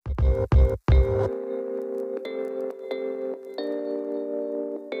Hey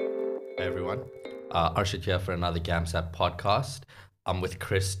everyone, Arshit here for another GAMSAT podcast. I'm with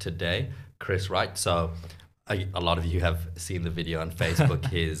Chris today. Chris, right? So a lot of you have seen the video on Facebook,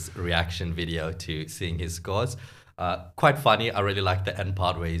 his reaction video to seeing his scores. Quite funny. I really like the end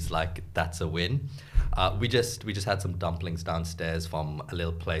part where he's like, "That's a win." We just had some dumplings downstairs from a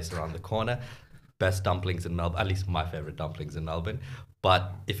little place around the corner. Best dumplings in Melbourne, at least my favorite dumplings in Melbourne.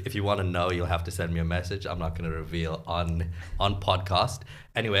 But if you want to know, you'll have to send me a message. I'm not going to reveal on podcast.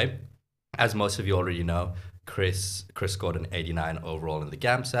 Anyway, as most of you already know, Chris scored an 89 overall in the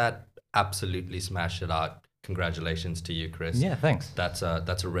GAMSAT. Absolutely smashed it out. Congratulations to you, Chris. Yeah, thanks. That's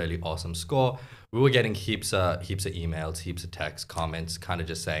a really awesome score. We were getting heaps of emails, heaps of texts, comments, kind of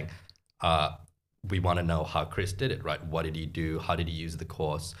just saying, we want to know how Chris did it, right? What did he do? How did he use the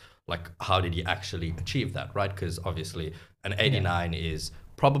course? Like, how did he actually achieve that, right? Because obviously an 89 is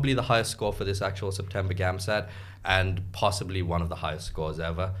probably the highest score for this actual September GAMSAT and possibly one of the highest scores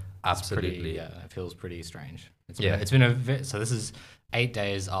ever. Absolutely. It feels pretty strange. So this is 8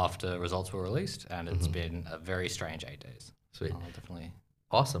 days after results were released, and it's been a very strange 8 days. Sweet. Definitely.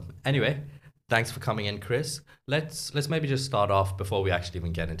 Awesome. Anyway, thanks for coming in, Chris. Let's maybe just start off before we actually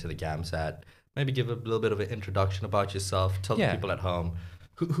even get into the GAMSAT. Maybe give a little bit of an introduction about yourself. Tell the people at home.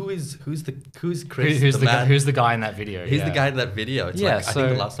 Who's Chris? Who's the guy in that video? He's the guy in that video. It's I think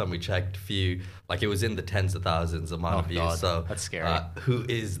the last time we checked, it was in the tens of thousands amount of views. God, so that's scary. Who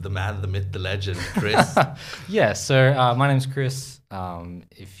is the man, the myth, the legend, Chris? My name's Chris.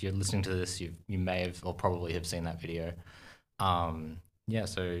 If you're listening to this, you may have or probably have seen that video.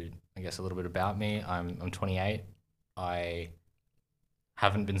 So I guess a little bit about me. I'm 28. I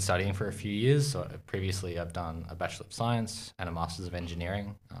haven't been studying for a few years. So previously I've done a Bachelor of Science and a Master's of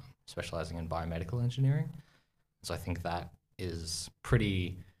Engineering, specializing in biomedical engineering. So I think that is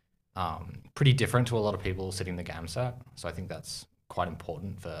pretty different to a lot of people sitting the GAMSAT. So I think that's quite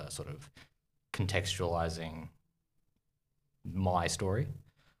important for sort of contextualizing my story.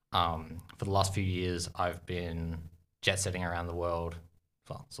 For the last few years, I've been jet setting around the world,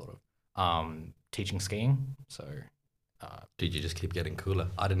 teaching skiing. So Dude, you just keep getting cooler.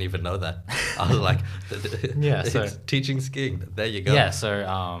 I didn't even know that. I was like, it's teaching skiing. There you go. Yeah, so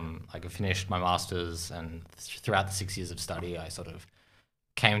I finished my master's, and throughout the 6 years of study, I sort of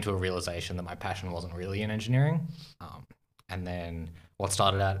came to a realization that my passion wasn't really in engineering. And then what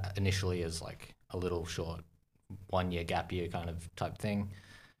started out initially as like a little short 1 year gap year kind of type thing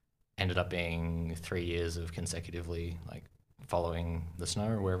ended up being 3 years of consecutively following the snow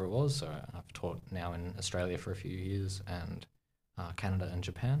or wherever it was. So I've taught now in Australia for a few years and Canada and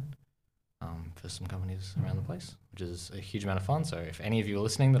Japan for some companies around the place, which is a huge amount of fun. So if any of you are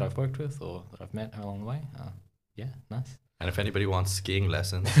listening that I've worked with or that I've met along the way, nice. And if anybody wants skiing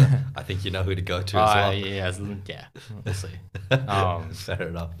lessons, I think you know who to go to as well. We'll see. Fair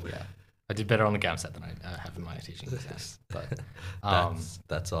enough. Yeah. I did better on the GAMSAT than I have in my teaching exams. But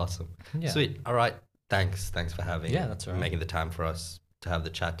that's awesome. Yeah. Sweet. All right. Thanks for making the time for us to have the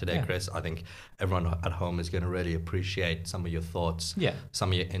chat today, Chris. I think everyone at home is going to really appreciate some of your thoughts,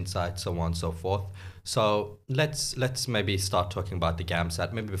 some of your insights, so on and so forth. So let's maybe start talking about the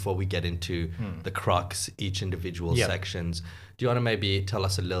GAMSAT. Maybe before we get into the crux, each individual sections, do you want to maybe tell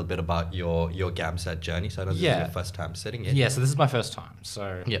us a little bit about your GAMSAT journey? So I know this is your first time sitting in. Yeah, so this is my first time.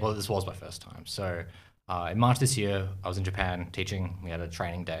 So this was my first time. So in March this year, I was in Japan teaching. We had a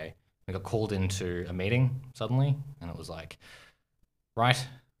training day. We got called into a meeting suddenly, and it was like, right,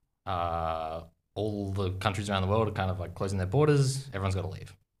 all the countries around the world are kind of closing their borders. Everyone's got to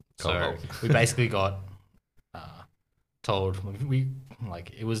leave. So we basically got told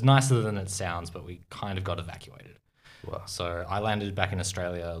it was nicer than it sounds, but we kind of got evacuated. Wow. So I landed back in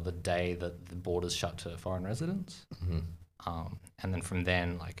Australia the day that the borders shut to foreign residents, and then from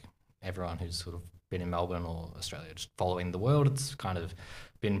then, everyone who's sort of been in Melbourne or Australia, just following the world, it's kind of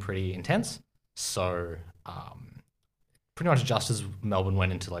been pretty intense. So pretty much just as Melbourne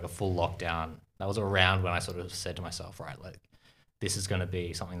went into a full lockdown, that was around when I sort of said to myself, right, this is going to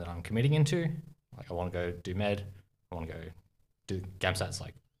be something that I'm committing into. I want to go do med. I want to go do GAMSAT's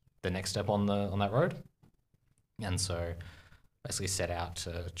the next step on that road. And so basically set out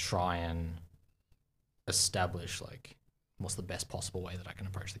to try and establish what's the best possible way that I can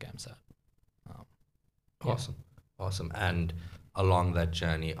approach the GAMSAT. Awesome. And along that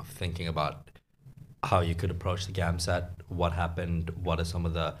journey of thinking about how you could approach the GAMSAT, what happened, what are some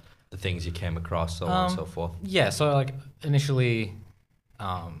of the things you came across, so on and so forth? Yeah, so initially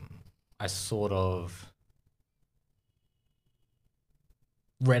I sort of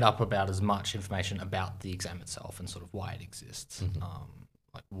read up about as much information about the exam itself and sort of why it exists.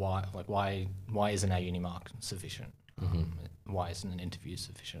 why isn't our uni mark sufficient? Why isn't an interview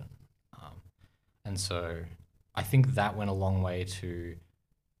sufficient? And so I think that went a long way to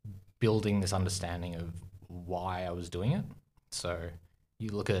building this understanding of why I was doing it. So you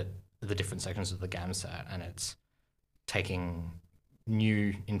look at the different sections of the GAMSAT and it's taking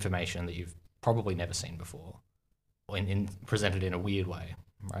new information that you've probably never seen before or presented in a weird way,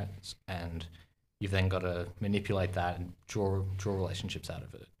 right? And you've then got to manipulate that and draw relationships out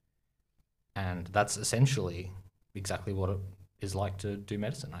of it. And that's essentially exactly what it is like to do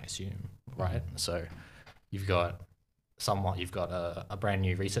medicine, I assume, right? So you've got a brand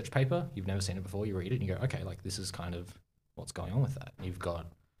new research paper, you've never seen it before, you read it and you go, okay, like this is kind of what's going on with that. You've got,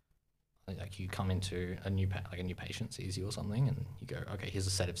 like you come into a new patient sees you or something and you go, okay, here's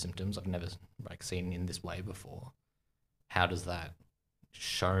a set of symptoms I've never like seen in this way before. How does that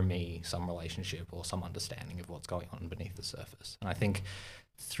show me some relationship or some understanding of what's going on beneath the surface? And I think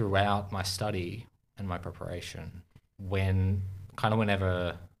throughout my study and my preparation,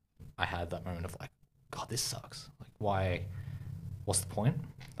 whenever I had that moment of like, God, this sucks. Like, what's the point?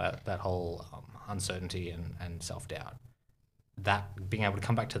 That whole uncertainty and self-doubt. That being able to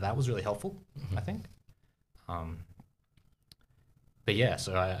come back to that was really helpful, I think. But yeah,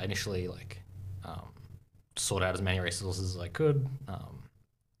 so I initially sought out as many resources as I could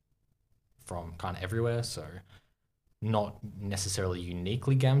from kind of everywhere. So not necessarily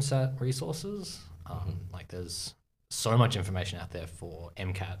uniquely GAMSAT resources. Like there's so much information out there for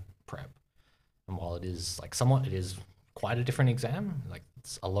MCAT prep. And while it is quite a different exam, like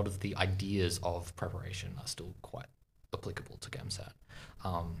a lot of the ideas of preparation are still quite applicable to GAMSAT.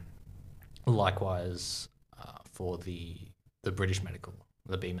 Likewise, for the British medical,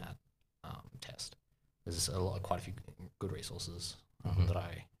 the BMAT test, there's quite a few good resources that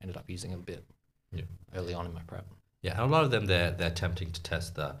I ended up using a bit early on in my prep. Yeah, and a lot of them they're attempting to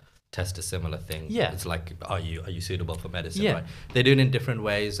test a similar thing. Yeah. It's like, are you suitable for medicine, Yeah. right? They do it in different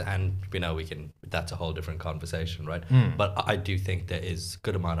ways and that's a whole different conversation, right? But I do think there is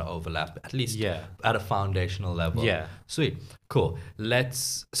good amount of overlap, at least at a foundational level. Yeah. Sweet. Cool.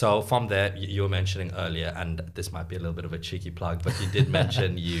 So from there, you were mentioning earlier, and this might be a little bit of a cheeky plug, but you did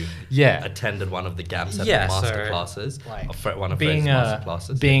mention you attended one of the GAMSAT master classes, one of Fraser's master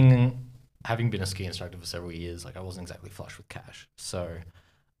classes. Having been a ski instructor for several years, like I wasn't exactly flush with cash. So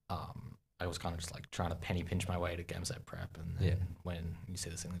I was kind of just like trying to penny pinch my way to GAMSAT prep, and then when you see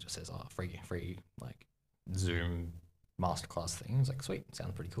this thing that just says free like Zoom masterclass thing, it's like sweet,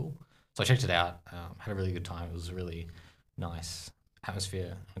 sounds pretty cool. So I checked it out, had a really good time. It was a really nice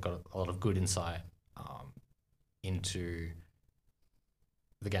atmosphere. I got a lot of good insight into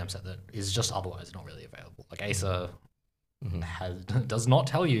the GAMSAT that is just otherwise not really available. Like ASA does not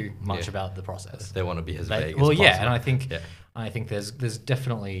tell you much about the process. They want to be as vague as possible. And I think there's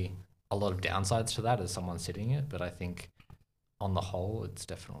definitely a lot of downsides to that as someone sitting it, but I think on the whole,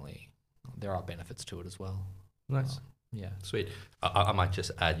 there are benefits to it as well. Nice. Yeah. Sweet. I might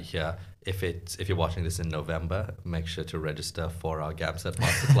just add here, if you're watching this in November, make sure to register for our GAMSAT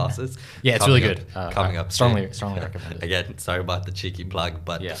masterclasses. Yeah, it's really good. Coming up strongly recommend it. Again, sorry about the cheeky plug,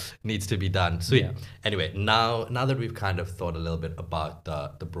 but needs to be done. Sweet. Yeah. Anyway, now that we've kind of thought a little bit about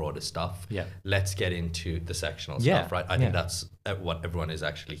the broader stuff, let's get into the sectional stuff, right? I think that's what everyone is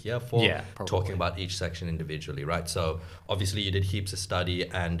actually here for, talking about each section individually, right? So obviously you did heaps of study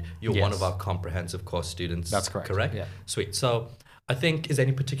and you're one of our comprehensive course students. That's correct. Correct? Yeah. Sweet. So I think, is there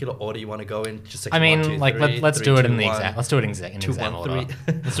any particular order you want to go in? Just section 1, 2, 3, let's do it in the exam. Let's do it in exam order.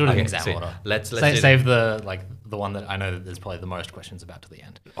 Let's do it in exam order. Let's save the one that I know that there's probably the most questions about to the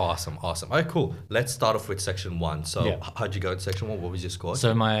end. Awesome. All right, cool. Let's start off with section 1. So how'd you go in section 1? What was your score?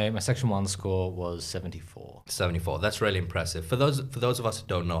 So my section 1 score was 74. 74. That's really impressive. For those of us who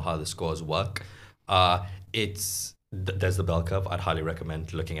don't know how the scores work, there's the bell curve. I'd highly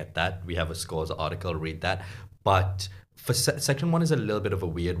recommend looking at that. We have a scores article. Read that. But for section 1 is a little bit of a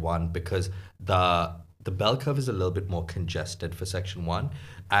weird one because the bell curve is a little bit more congested for section 1,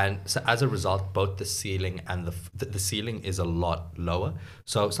 and so as a result, both the ceiling and the ceiling is a lot lower.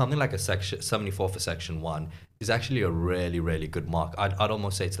 So something like a section 74 for section 1 is actually a really, really good mark. I'd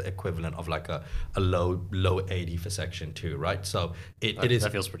almost say it's the equivalent of like a low 80 for section 2, right? So it is.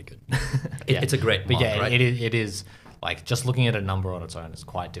 That feels pretty good. It's a great mark, right? It is. Like just looking at a number on its own is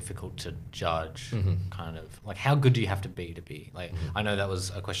quite difficult to judge kind of like how good do you have to be like, I know that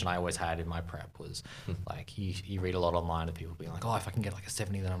was a question I always had in my prep was like you read a lot online of people being like, oh, if I can get like a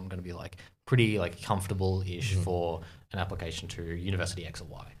 70, then I'm going to be like pretty like comfortable-ish for an application to university X or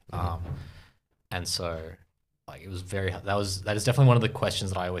Y. And so like it was that is definitely one of the questions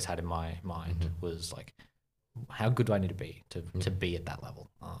that I always had in my mind was like, how good do I need to be to be at that level?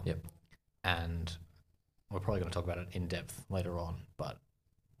 Yep. And we're probably going to talk about it in depth later on, but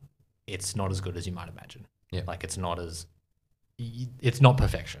it's not as good as you might imagine. Yeah. Like it's not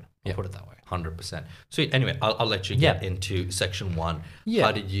perfection. I'll Yeah. put it that way. 100%. Sweet. Anyway, I'll let you get into section 1. Yeah.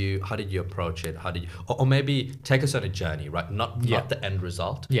 How did you approach it? How did you, or maybe take us on a journey, right? Not the end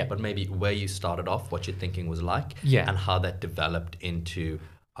result, but maybe where you started off, what your thinking was like, and how that developed into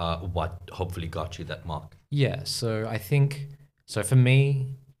what hopefully got you that mark. Yeah. So I think, for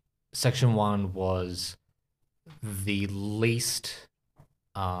me, section 1 was the least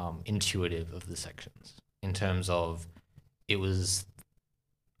intuitive of the sections in terms of it was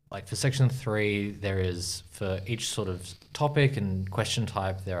like for section 3, there is for each sort of topic and question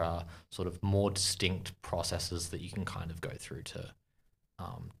type, there are sort of more distinct processes that you can kind of go through to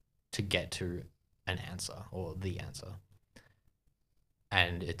get to an answer or the answer.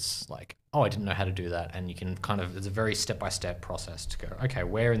 And it's like, oh, I didn't know how to do that. And you can kind of, it's a very step-by-step process to go, okay,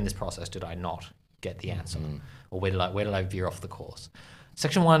 where in this process did I not get the answer? Or where did I veer off the course?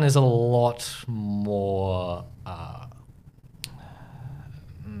 Section 1 is a lot more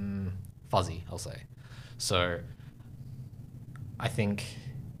fuzzy, I'll say. So I think,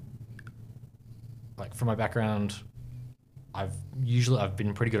 like, from my background, I've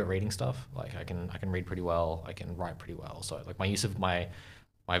been pretty good at reading stuff. Like I can read pretty well, I can write pretty well. So like my use of my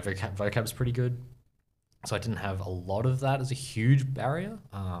vocab is pretty good. So I didn't have a lot of that as a huge barrier.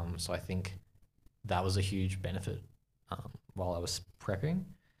 So I think that was a huge benefit while I was prepping.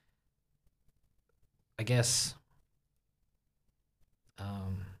 I guess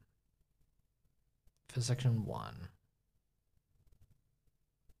for section 1,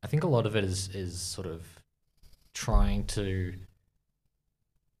 I think a lot of it is sort of trying to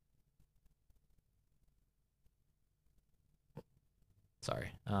what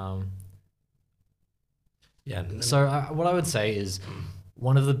I would say is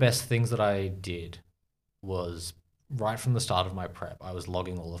one of the best things that I did was right from the start of my prep, I was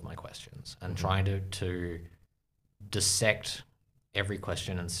logging all of my questions and trying to dissect every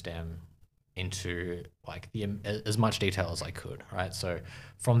question in STEM into like as much detail as I could, right? So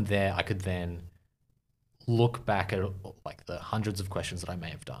from there, I could then look back at like the hundreds of questions that I may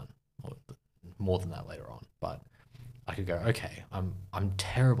have done, or more than that later on. But I could go, okay, I'm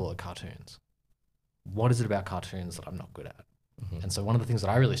terrible at cartoons. What is it about cartoons that I'm not good at? And so one of the things that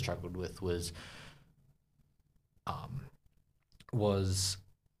I really struggled with was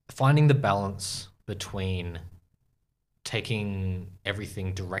finding the balance between taking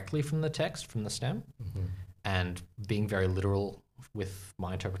everything directly from the text, from the STEM, and being very literal with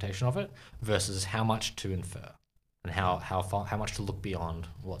my interpretation of it, versus how much to infer and how much to look beyond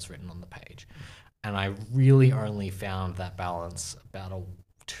what's written on the page. And I really only found that balance about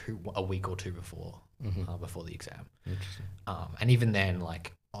a week or two before the exam. And even then,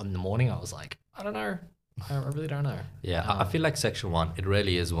 like on the morning, I was like, I don't know. I really don't know. Yeah, I feel like section 1, it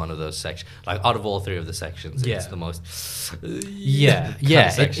really is one of those sections. Like out of all 3 of the sections, it's the most section,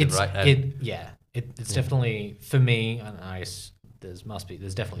 right? It's definitely for me, and there's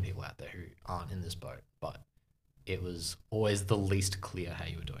definitely people out there who aren't in this boat, but it was always the least clear how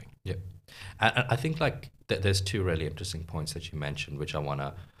you were doing. Yep. And I think like there's 2 really interesting points that you mentioned, which I want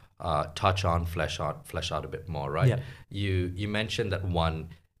to touch on, flesh out a bit more, right? Yeah. You mentioned that 1,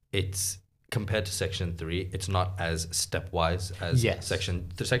 it's compared to section 3, it's not as stepwise as section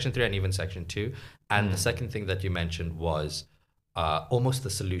 3 and even section 2. And the second thing that you mentioned was almost the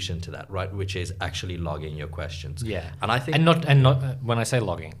solution to that, right? Which is actually logging your questions. Yeah. And I think and not when I say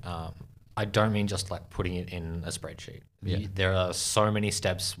logging, I don't mean just like putting it in a spreadsheet. Yeah. There are so many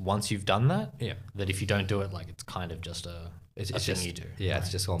steps once you've done that, that if you don't do it, like it's kind of just a thing you do. Yeah, right?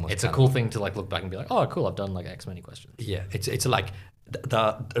 It's just almost. It's a cool thing to like look back and be like, oh, cool, I've done like X many questions. Yeah, it's like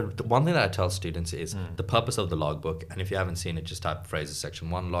the one thing that I tell students is the purpose of the logbook. And if you haven't seen it, just type phrases section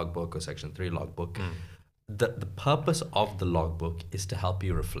 1 logbook or section 3 logbook. The purpose of the logbook is to help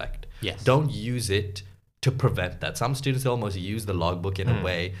you reflect. Yes. Don't use it to prevent that. Some students almost use the logbook in a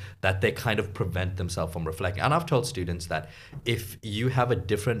way that they kind of prevent themselves from reflecting. And I've told students that if you have a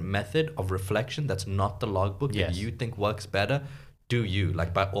different method of reflection that's not the logbook that you think works better, do you,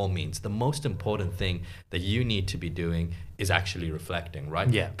 like by all means. The most important thing that you need to be doing is actually reflecting, right?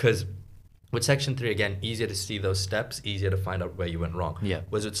 Yeah. Because with section 3, again, easier to see those steps, easier to find out where you went wrong. Yeah.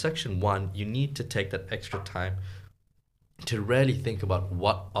 Whereas with section 1, you need to take that extra time to really think about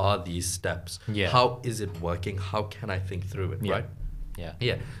what are these steps? Yeah. How is it working? How can I think through it, right? Yeah.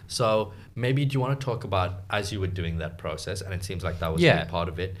 Yeah. So maybe do you want to talk about, as you were doing that process, and it seems like that was a big part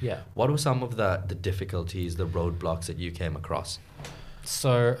of it, what were some of the difficulties, the roadblocks that you came across?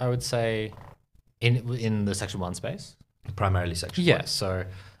 So I would say in the section 1 space. Primarily section Yeah. 1. So,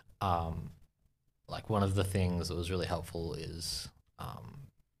 like one of the things that was really helpful is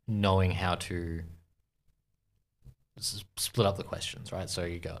knowing how to split up the questions, right? So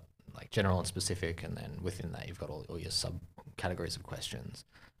you got like general and specific, and then within that you've got all your subcategories of questions,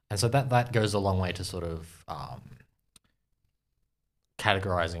 and so that goes a long way to sort of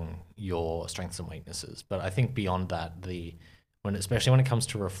categorizing your strengths and weaknesses. But I think beyond that, especially when it comes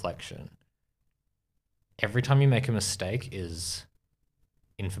to reflection, every time you make a mistake is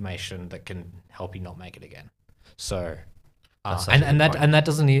information that can help you not make it again. So, that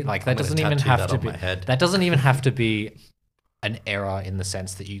doesn't even have to be an error in the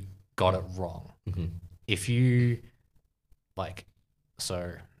sense that you got it wrong. Mm-hmm. If you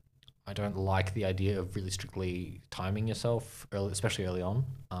I don't like the idea of really strictly timing yourself especially early on.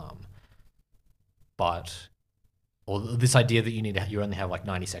 Or this idea that you only have like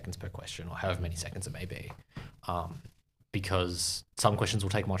 90 seconds per question, or however many seconds it may be, because some questions will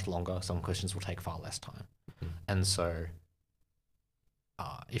take much longer, some questions will take far less time. Mm-hmm. And so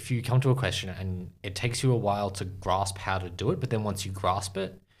if you come to a question and it takes you a while to grasp how to do it, but then once you grasp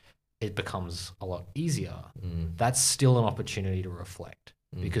it, it becomes a lot easier. That's still an opportunity to reflect.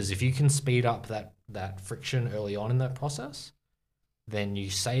 Because if you can speed up that friction early on in that process, then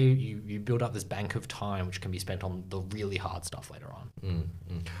you build up this bank of time which can be spent on the really hard stuff later on.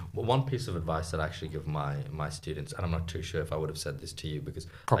 Well, one piece of advice that I actually give my students, and I'm not too sure if I would have said this to you because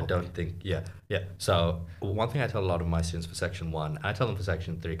Probably. I don't think, yeah. So one thing I tell a lot of my students for section 1, I tell them for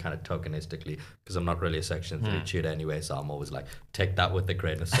section 3 kind of tokenistically, because I'm not really a section 3 tutor anyway, so I'm always like, take that with a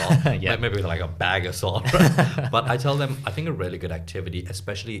grain of salt. Maybe with like a bag of salt. Right? But I tell them, I think a really good activity,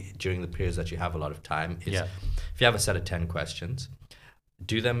 especially during the periods that you have a lot of time, is if you have a set of 10 questions,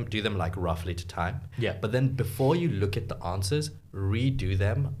 do them like roughly to time. Yeah. But then before you look at the answers, redo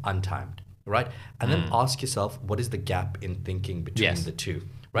them untimed, right? And then ask yourself, what is the gap in thinking between the two,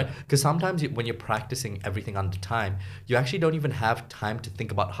 right? Because sometimes when you're practicing everything under time, you actually don't even have time to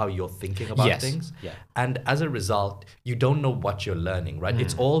think about how you're thinking about things. Yeah. And as a result, you don't know what you're learning, right?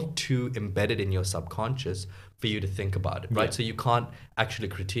 It's all too embedded in your subconscious for you to think about it, right? Yeah. So you can't actually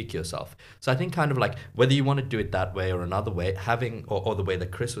critique yourself. So I think kind of like whether you want to do it that way or another way, having, or the way that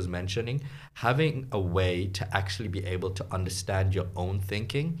Chris was mentioning, having a way to actually be able to understand your own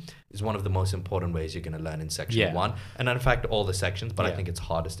thinking is one of the most important ways you're going to learn in section 1. And in fact, all the sections, but I think it's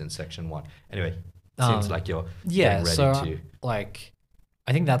hardest in section 1. Anyway, seems like you're getting ready to... Like,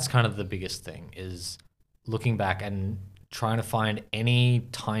 I think that's kind of the biggest thing is looking back and trying to find any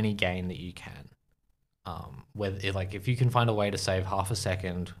tiny gain that you can. If you can find a way to save half a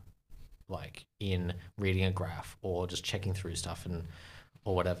second, like in reading a graph or just checking through stuff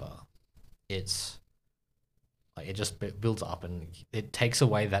or whatever, it's like it just builds up and it takes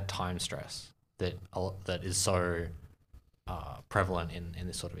away that time stress that is so prevalent in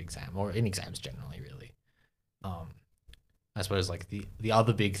this sort of exam or in exams generally, really. I suppose like the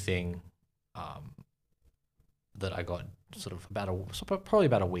other big thing that I got sort of probably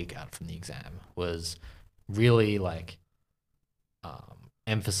about a week out from the exam was really like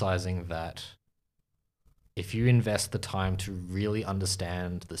emphasizing that if you invest the time to really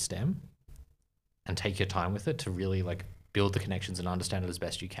understand the STEM and take your time with it to really like build the connections and understand it as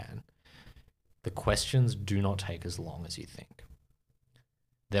best you can, the questions do not take as long as you think.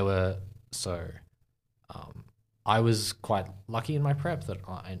 I was quite lucky in my prep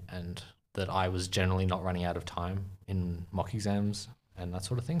that I was generally not running out of time in mock exams and that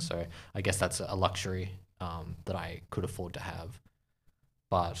sort of thing. So I guess that's a luxury that I could afford to have.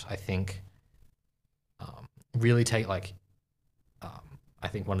 But I think really take I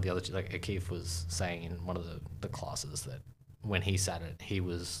think one of the other, like Akif was saying in one of the classes that when he sat it, he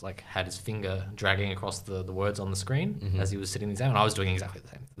was like had his finger dragging across the words on the screen as he was sitting the exam, and I was doing exactly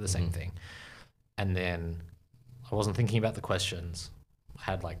the same thing. And then I wasn't thinking about the questions.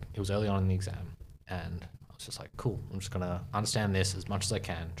 It was early on in the exam, and I was just like, cool, I'm just gonna understand this as much as I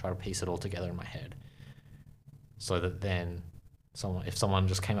can, try to piece it all together in my head, so that then if someone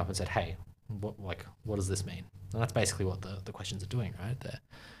just came up and said, hey, what does this mean? And that's basically what the questions are doing, right?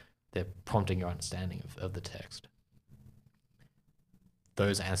 They're prompting your understanding of the text.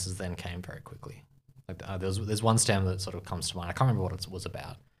 Those answers then came very quickly. There's one STEM that sort of comes to mind. I can't remember what it was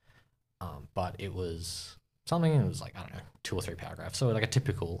about, but it was something. It was like, I don't know, 2 or 3 paragraphs. So like a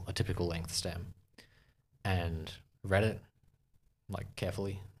typical length STEM, and read it like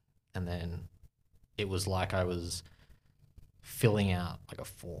carefully, and then it was like I was filling out like a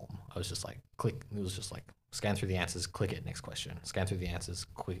form. I was just like click. It was just like scan through the answers, click it, next question. Scan through the answers,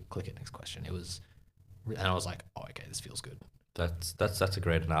 click it, next question. It was, and I was like, oh, okay, this feels good. That's a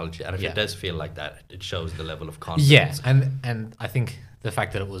great analogy, and if Yeah. it does feel like that, it shows the level of Yeah, confidence. and I think the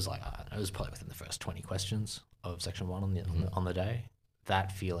fact that it was like, I don't know, it was probably within the first 20 questions of section one on the day,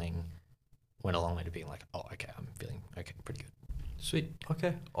 that feeling went a long way to being like, oh, okay, I'm feeling okay, pretty good. Sweet.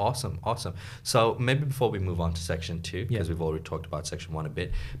 Okay. Awesome. Awesome. So maybe before we move on to section two, because Yeah. we've already talked about section one a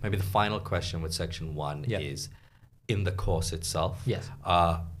bit, maybe the final question with section one Yeah. is, in the course itself. Yes.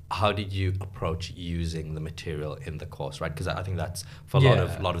 How did you approach using the material in the course, right? Because I think that's for a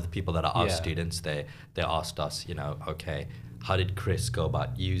Yeah. lot of the people that are our Yeah. students. They asked us, okay, how did Chris go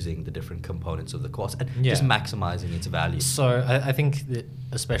about using the different components of the course and just Yeah. maximizing its value? So I think that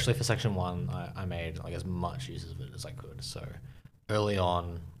especially for section one, I made like as much use of it as I could. So early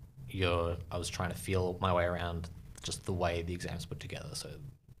on, I was trying to feel my way around just the way the exam's put together. So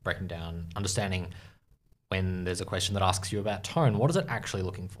breaking down, understanding when there's a question that asks you about tone, what is it actually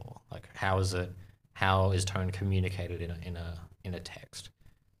looking for? Like how is tone communicated in a text,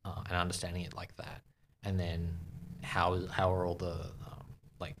 and understanding it like that, and then how are all the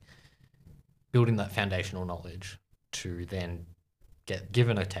like building that foundational knowledge to then get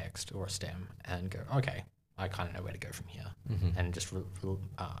given a text or a stem and go, okay, I kind of know where to go from here, and just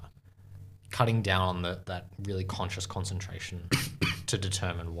cutting down on that really conscious concentration to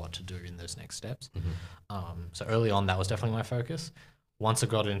determine what to do in those next steps. So early on, that was definitely my focus. Once I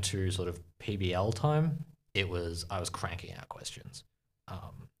got into sort of PBL time, I was cranking out questions.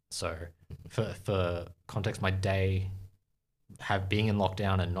 So for context, my day being in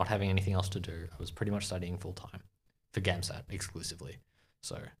lockdown and not having anything else to do, I was pretty much studying full time for GAMSAT exclusively.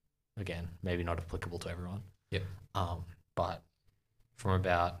 So again, maybe not applicable to everyone. Yep. But from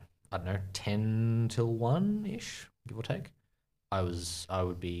about, I don't know, 10 till 1-ish, give or take, I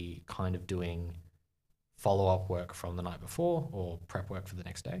would be kind of doing follow-up work from the night before or prep work for the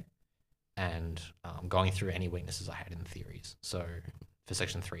next day, and going through any weaknesses I had in the theories. So for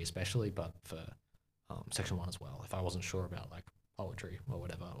section 3 especially, but for section 1 as well, if I wasn't sure about like poetry or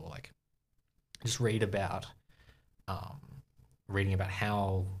whatever, or like just reading about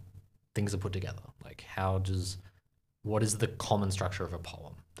how things are put together, like what is the common structure of a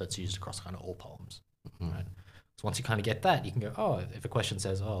poem that's used across kind of all poems, right? So once you kind of get that, you can go, oh, if a question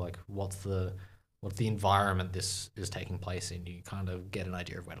says, oh, like what's the environment this is taking place in, you kind of get an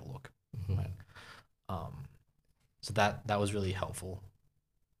idea of where to look, right? So that was really helpful.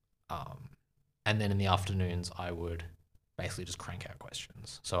 And then in the afternoons, I would basically just crank out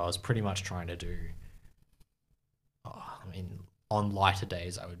questions. So I was pretty much trying to do, on lighter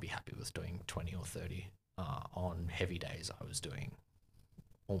days, I would be happy with doing 20 or 30. On heavy days, I was doing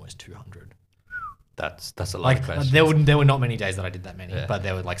almost 200. That's a lot of questions. There were not many days that I did that many, but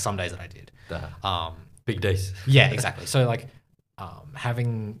there were like some days that I did. Big days. Yeah, exactly. So like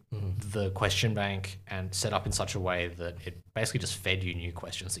having the question bank and set up in such a way that it basically just fed you new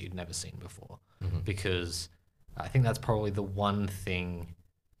questions that you'd never seen before, because I think that's probably the one thing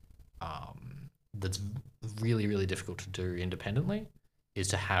that's really, really difficult to do independently, is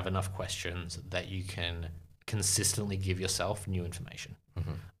to have enough questions that you can consistently give yourself new information.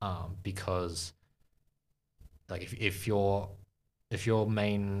 Because like if your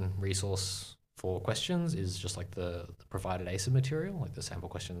main resource for questions is just like the provided ASA material, like the sample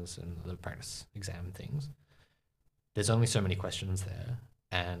questions and the practice exam things, there's only so many questions there.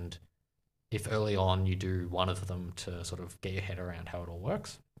 And if early on you do one of them to sort of get your head around how it all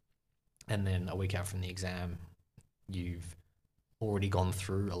works, and then a week out from the exam, you've already gone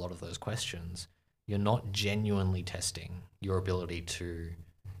through a lot of those questions, you're not genuinely testing your ability to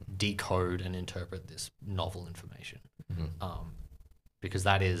decode and interpret this novel information. Because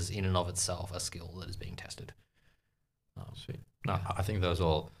that is in and of itself a skill that is being tested. Sweet. No, I think those are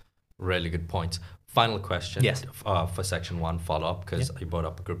all really good points. Final question. Yes. For section 1 follow-up, because you brought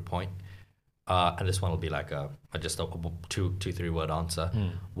up a good point. And this one will be like just a 2-3 word answer.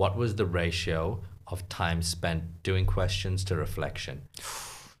 What was the ratio of time spent doing questions to reflection?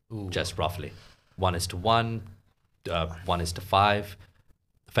 Ooh. Just roughly. 1:1, 1:5.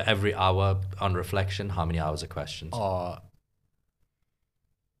 For every hour on reflection, how many hours of questions?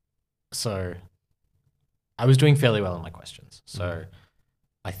 So I was doing fairly well in my questions. So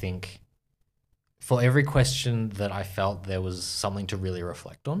I think for every question that I felt there was something to really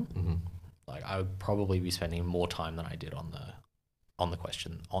reflect on, like I would probably be spending more time than I did on the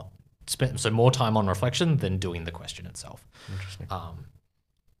question. So more time on reflection than doing the question itself. Interesting.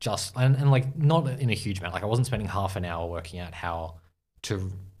 And like not in a huge amount. Like I wasn't spending half an hour working out how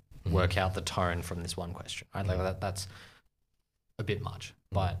to work out the tone from this one question. Right? Like that's a bit much.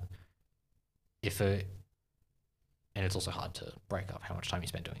 But and it's also hard to break up how much time you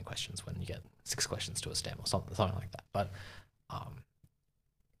spend doing questions when you get 6 questions to a STEM or something like that. But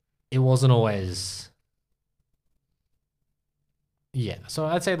it wasn't always. Yeah, so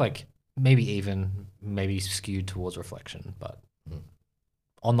I'd say like maybe skewed towards reflection, but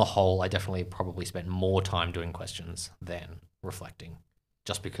on the whole, I definitely probably spent more time doing questions than reflecting,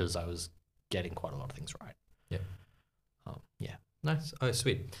 just because I was getting quite a lot of things right. Yeah. Yeah. Nice. Oh,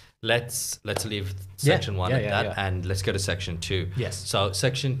 sweet. Let's leave section one at that, and let's go to section 2. Yes. So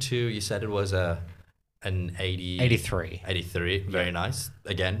section 2, you said it was an 83. 83. Very nice.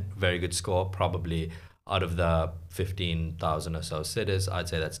 Again, very good score. Probably out of the 15,000 or so sitters, I'd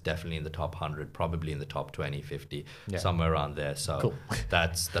say that's definitely in the top 100, probably in the top 20, 50, somewhere around there. So cool.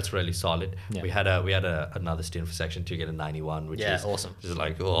 that's really solid. Yeah. We had another student for section 2 get a 91, which is awesome. Which is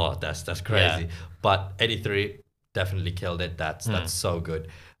like, oh, that's crazy. Yeah. But 83 definitely killed it. That's so good.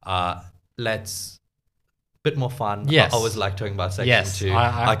 Let's bit more fun. Yes. I always like talking about section 2.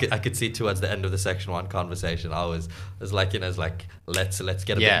 I could see towards the end of the section 1 conversation, I was like, let's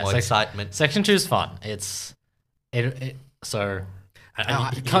get a bit more excitement. Section 2 is fun. So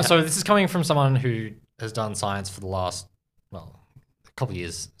this is coming from someone who has done science for the last, a couple of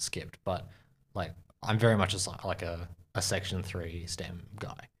years skipped, but like I'm very much a section 3 STEM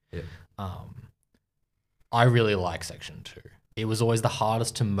guy. Yeah. I really like section 2. It was always the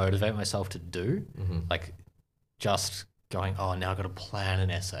hardest to motivate myself to do. Like just going, now I've got to plan an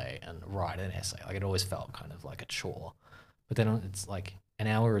essay and write an essay. Like it always felt kind of like a chore. But then it's like an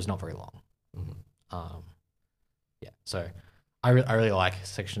hour is not very long. So I really like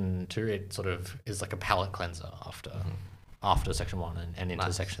section 2. It sort of is like a palate cleanser after section 1 and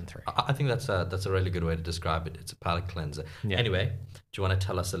into section 3. I think that's a really good way to describe it. It's a palate cleanser. Yeah. Anyway, do you want to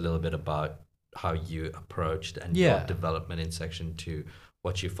tell us a little bit about how you approached and your development in section 2,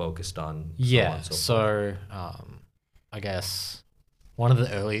 what you focused on? So I guess one of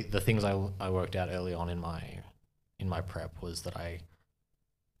the things I worked out early on in my prep was that I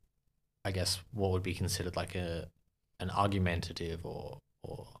guess what would be considered like an argumentative or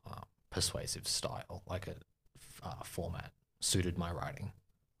persuasive style, like a format suited my writing.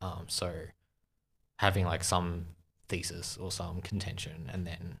 So having like some thesis or some contention and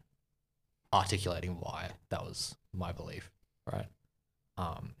then articulating why, that was my belief, right?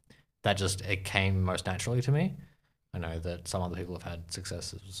 It came most naturally to me. I know that some other people have had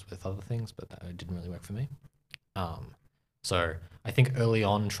successes with other things, but that didn't really work for me. So I think early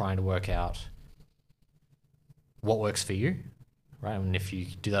on trying to work out what works for you, right? And if you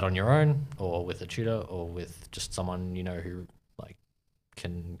do that on your own or with a tutor or with just someone who like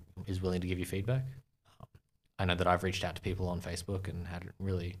is willing to give you feedback. I know that I've reached out to people on Facebook and had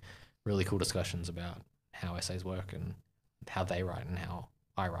really, really cool discussions about how essays work and how they write and how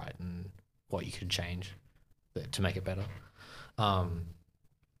I write and what you could change to make it better.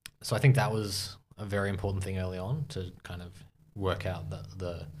 So I think that was a very important thing early on to kind of work out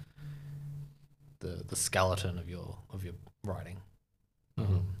the skeleton of your writing.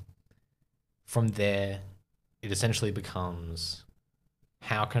 From there, it essentially becomes,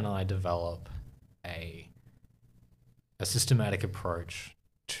 how can I develop a systematic approach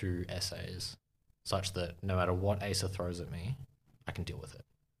to essays such that no matter what ACER throws at me, I can deal with it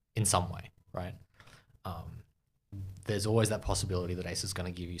in some way, right? There's always that possibility that ACER is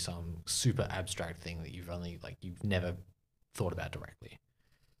going to give you some super abstract thing that you've never thought about directly.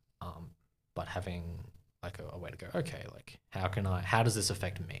 But having like a way to go, okay, like how does this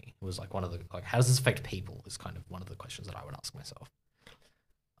affect me? It was like one of the, like, how does this affect people is kind of one of the questions that I would ask myself.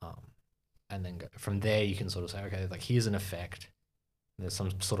 And then from there, you can sort of say, okay, like here's an effect. There's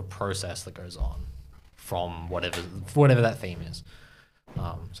some sort of process that goes on from whatever that theme is.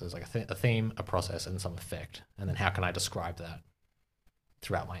 So there's like a theme, a process, and some effect. And then how can I describe that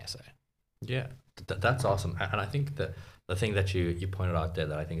throughout my essay? Yeah, that's awesome. And I think that the thing that you pointed out there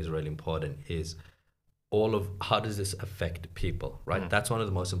that I think is really important is all of how does this affect people, right? That's one of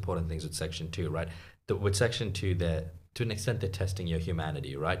the most important things with section 2, right? With section 2, to an extent, they're testing your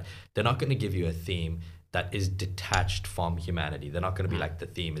humanity, right? They're not going to give you a theme that is detached from humanity. They're not going to be like the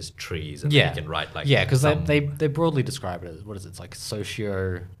theme is trees and you can write like because they broadly describe it as what is it? It's like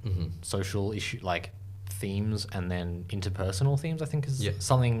social issue, like themes, and then interpersonal themes, I think is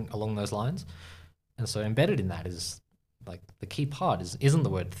something along those lines. And so embedded in that is like the key part isn't the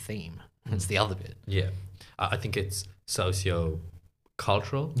word theme, it's the other bit. Yeah, I think it's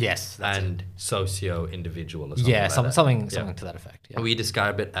socio-cultural. Yes, and socio-individual or something. Yeah, something to that effect. Yeah. We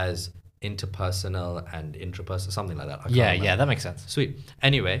describe it as interpersonal and intrapersonal, something like that. Yeah, that makes sense. Sweet.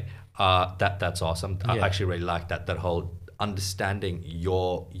 Anyway, that's awesome. I actually really like that whole understanding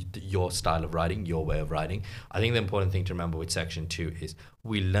your style of writing, your way of writing. I think the important thing to remember with section 2 is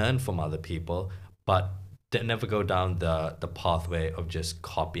we learn from other people, but never go down the pathway of just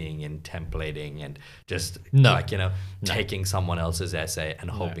copying and templating and just No. like, No. taking someone else's essay and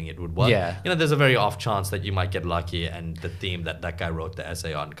hoping it would work. There's a very off chance that you might get lucky and the theme that guy wrote the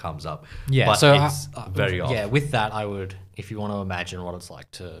essay on comes up. Yeah, but so it's very off. Yeah, with that, I would, if you want to imagine what it's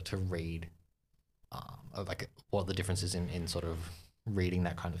like to read, like what the difference is in sort of reading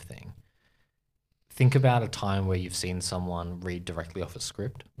that kind of thing. Think about a time where you've seen someone read directly off a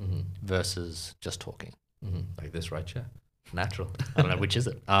script versus just talking. Like this right here. Natural. I don't know which is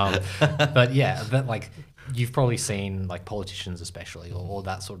it. But yeah, that like you've probably seen like politicians especially or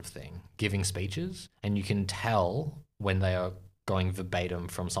that sort of thing giving speeches, and you can tell when they are going verbatim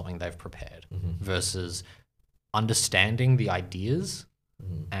from something they've prepared versus understanding the ideas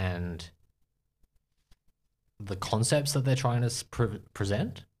and the concepts that they're trying to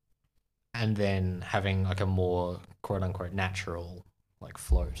present, and then having like a more quote unquote natural like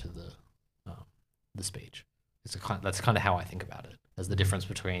flow to the speech. That's kind of how I think about it, as the difference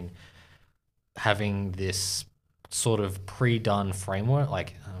between having this sort of pre-done framework,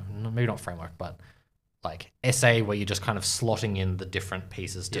 like maybe not framework, but like essay where you're just kind of slotting in the different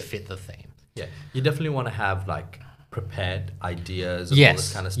pieces to fit the theme. Yeah, you definitely want to have like prepared ideas and all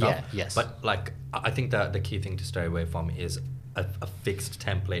this kind of stuff. Yes. But like, I think that the key thing to stay away from is a fixed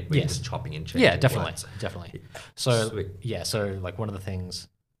template where you're just chopping and changing. Yeah, definitely, words. definitely. So Sweet. yeah, so like one of the things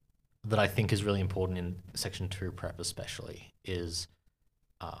that I think is really important in Section 2 prep especially is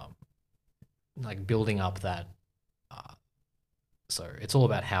like building up that. So it's all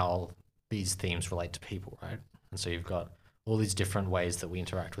about how these themes relate to people, right? And so you've got all these different ways that we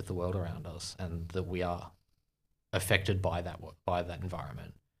interact with the world around us, and that we are affected by that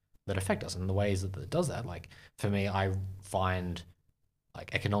environment that affect us, and the ways that it does that. Like for me, I find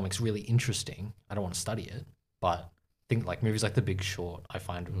like economics really interesting. I don't want to study it, but think like movies like The Big Short, I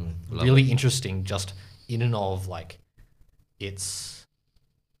find really interesting just in and of like it's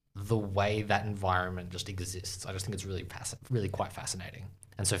the way that environment just exists. I just think it's really quite fascinating.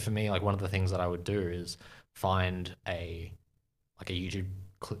 And so for me, like one of the things that I would do is find a YouTube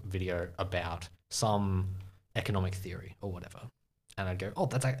clip video about some economic theory or whatever, and I'd go, oh,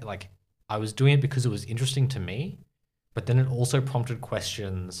 that's like I was doing it because it was interesting to me, but then it also prompted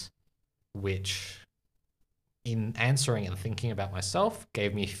questions which, in answering and thinking about myself,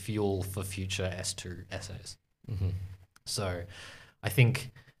 gave me fuel for future S2 essays. So I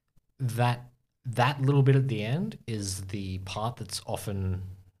think that little bit at the end is the part that's often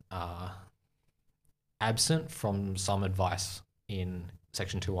absent from some advice in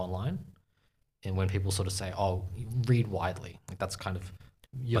Section 2 online. And when people sort of say, oh, read widely, like that's kind of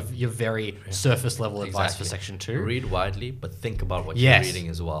your very surface level advice for Section 2. Read widely, but think about what you're reading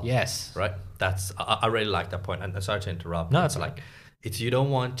as well. Yes. Right? I really like that point. And sorry to interrupt. No, it's like, you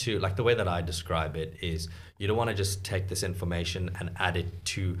don't want to, like the way that I describe it is you don't want to just take this information and add it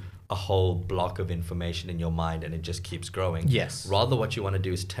to a whole block of information in your mind and it just keeps growing. Yes. Rather, what you want to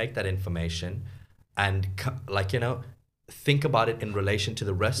do is take that information and think about it in relation to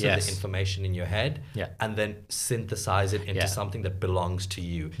the rest of the information in your head, and then synthesize it into something that belongs to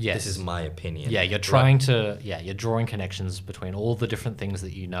you. This is my opinion. Yeah, you're trying to, you're drawing connections between all the different things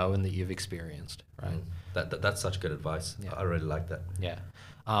that you know and that you've experienced, right? That's such good advice. I really like that.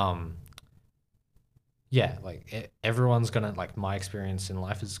 Everyone's gonna, like, my experience in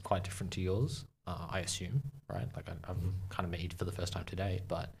life is quite different to yours, I assume, right? Like I'm kind of made for the first time today,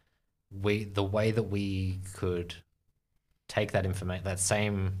 but the way that we could take that information, that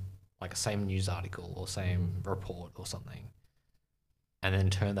same news article or same report or something, and then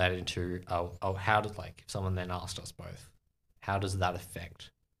turn that into, how does, like, if someone then asked us both, how does that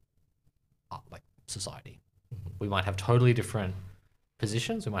affect like society? We might have totally different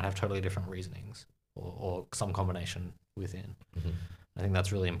positions, we might have totally different reasonings, or some combination within. I think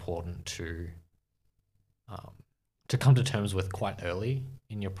that's really important to come to terms with quite early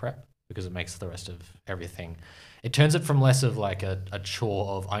in your prep, because it makes the rest of everything, it turns it from less of like a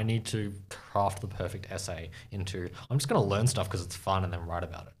chore of I need to craft the perfect essay into I'm just going to learn stuff because it's fun and then write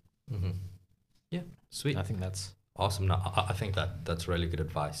about it. Yeah, sweet. I think that's awesome. No, I think that's really good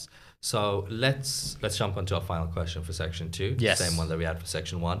advice. So let's jump onto our final question for Section 2. Yes. Same one that we had for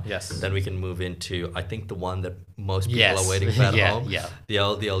Section 1. Yes. Then we can move into, I think, the one that most people are waiting for at home. The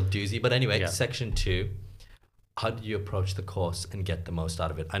old doozy. But anyway, Section 2. How did you approach the course and get the most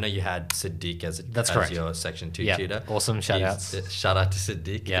out of it? I know you had Siddiq as your Section 2 tutor. Awesome. Shout out to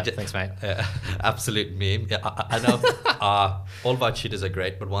Siddiq. Yeah, thanks, mate. Absolute meme. Yeah, I know all of our tutors are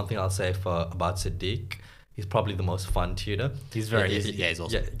great, but one thing I'll say about Siddiq, he's probably the most fun tutor. He's very, he's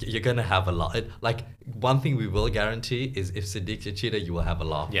awesome. Yeah, you're gonna have a lot. Like one thing we will guarantee is if Siddiq's your tutor, you will have a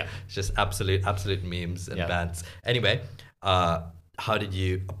laugh. Yeah. It's just absolute memes and bants. Anyway, how did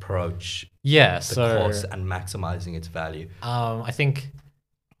you approach the course and maximizing its value? I think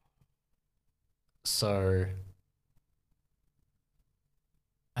so.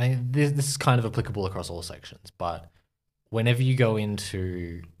 This is kind of applicable across all sections, but whenever you go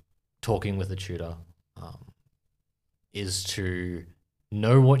into talking with a tutor, is to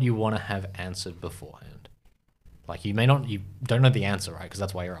know what you want to have answered beforehand. Like you don't know the answer, right? Because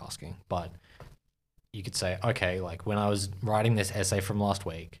that's why you're asking. But you could say, okay, like when I was writing this essay from last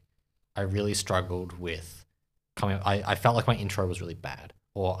week, I really struggled with I felt like my intro was really bad,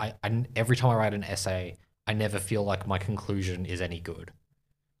 or I every time I write an essay, I never feel like my conclusion is any good.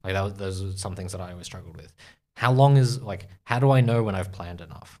 Like those are some things that I always struggled with. How do I know when I've planned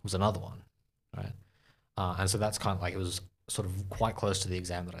enough was another one, right? And so that's kind of like, it was sort of quite close to the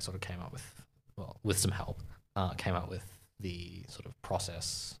exam that I sort of came up with, well, with some help, came up with the sort of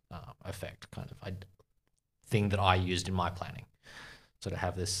process effect kind of thing that I used in my planning. So to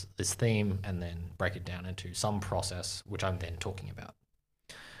have this theme and then break it down into some process, which I'm then talking about,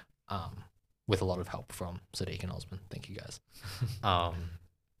 with a lot of help from Sadiq and Osman. Thank you guys.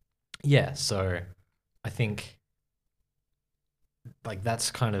 Yeah, so I think like that's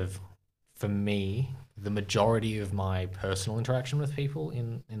kind of, for me, the majority of my personal interaction with people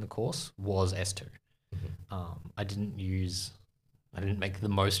in the course was S2. I didn't make the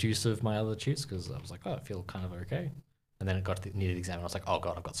most use of my other tutors because I was like, oh, I feel kind of okay. And then it got to the needed exam and I was like, oh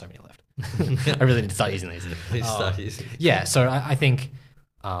God, I've got so many left. I really need to start using these. Yeah, so I think,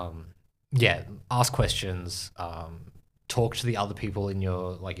 ask questions, talk to the other people in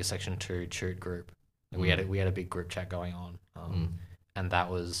your section 2 tut group. We had a big group chat going on, and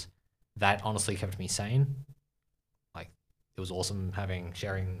that honestly kept me sane. Like it was awesome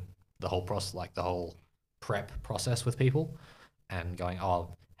sharing the whole process, like the whole prep process with people, and going,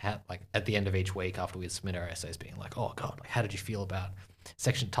 like at the end of each week after we submit our essays, being like, oh God, like, how did you feel about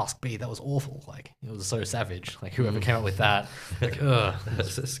section task B? That was awful. Like it was so savage. Like whoever came up with that, like, ugh,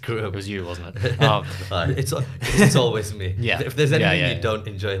 screw up. It was you, wasn't it? It's always me. Yeah. If there's anything you don't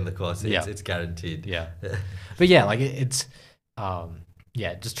enjoy in the course, it's guaranteed. Yeah. But yeah, like it's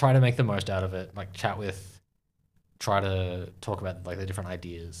just try to make the most out of it. Like try to talk about like the different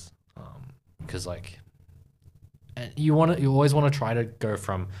ideas, because like you always want to try to go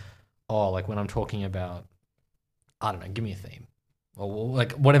from, like when I'm talking about, I don't know, give me a theme, or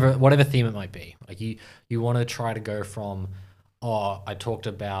like whatever theme it might be. Like you want to try to go from, I talked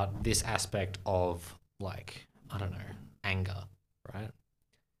about this aspect of like, I don't know, anger, right?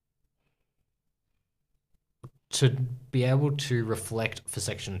 To be able to reflect for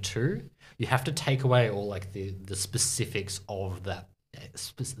section 2, you have to take away all like the specifics of that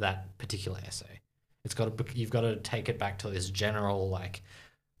particular essay. You've got to take it back to this general, like,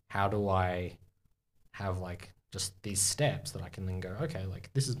 how do I have like just these steps that I can then go, okay, like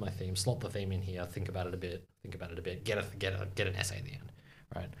this is my theme, slot the theme in here, think about it a bit, get an essay at the end,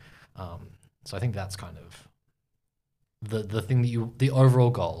 right? So I think that's kind of the thing the overall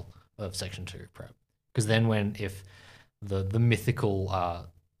goal of section 2 prep. Because then if the mythical,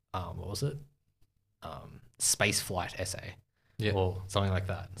 what was it? Space flight essay, or something like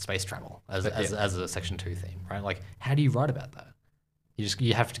that, space travel as a section 2 theme, right? Like, how do you write about that?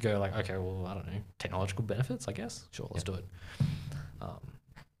 You have to go like, okay, well, I don't know, technological benefits, I guess. Sure, let's do it.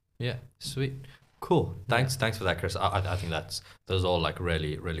 Yeah, sweet, cool. Thanks for that, Chris. I think those are all like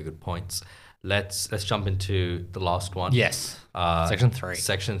really really good points. Let's jump into the last one. Yes. Section 3.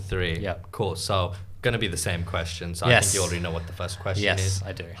 Section 3. Yeah. Cool. So going to be the same question. So I think you already know what the first question is. Yes,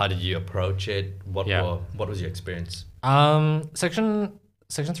 I do. How did you approach it? What was your experience? Section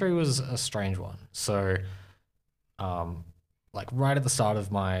 3 was a strange one. So, like right at the start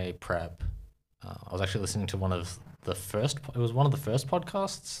of my prep, I was actually listening to one of the first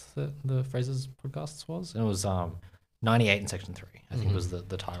podcasts that the Fraser's podcasts was, and it was 98 in section 3. I think was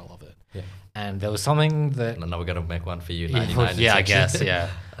the title of it. Yeah. And there was something that... No, we're going to make one for you, 99 Yeah, I guess, yeah.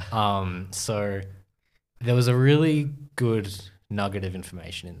 So there was a really good nugget of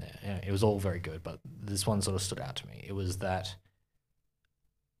information in there. Yeah, it was all very good, but this one sort of stood out to me. It was that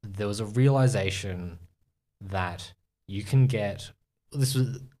there was a realization that you can get... This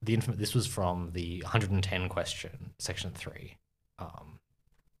was from the 110 question, section 3.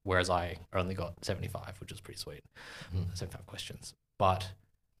 Whereas I only got 75, which was pretty sweet. 75 questions. But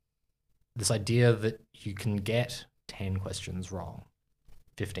this idea that you can get 10 questions wrong,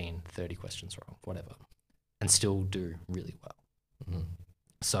 15, 30 questions wrong, whatever, and still do really well.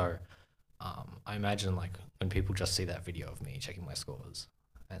 So I imagine like when people just see that video of me checking my scores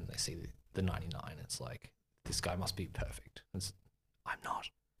and they see the 99, it's like, this guy must be perfect. I'm not.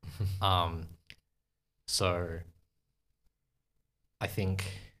 So I think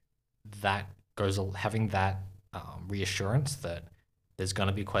that having that reassurance that there's going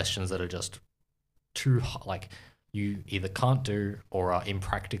to be questions that are just too like you either can't do or are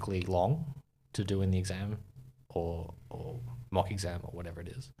impractically long to do in the exam or mock exam or whatever it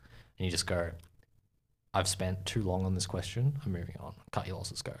is, and you just go, I've spent too long on this question, I'm moving on, cut your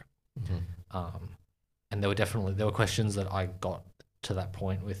losses, go. And there were questions that I got to that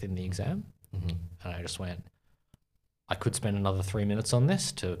point within the exam, and I just went, I could spend another 3 minutes on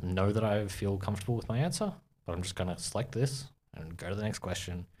this to know that I feel comfortable with my answer, but I'm just going to select this and go to the next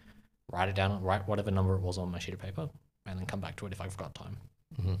question, write it down, write whatever number it was on my sheet of paper, and then come back to it if I've got time.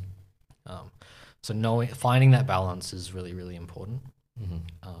 So finding that balance is really, really important.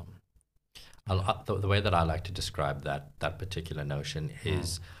 The way that I like to describe that particular notion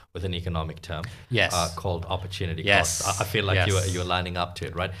is with an economic term, called opportunity cost. I feel like you're lining up to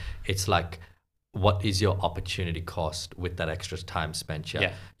it, right? It's like, what is your opportunity cost with that extra time spent here?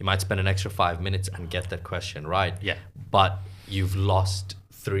 Yeah. You might spend an extra 5 minutes and get that question right, but you've lost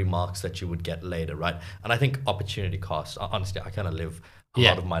 3 marks that you would get later, right? And I think opportunity cost, honestly, I kind of live a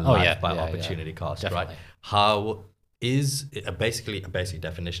lot of my life by opportunity cost, definitely. right? How is basically a basic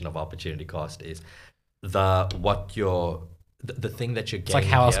definition of opportunity cost is the thing that you're getting. It's like,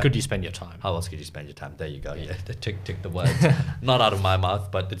 how else could you spend your time? How else could you spend your time? There you go. Yeah, tick the words. Not out of my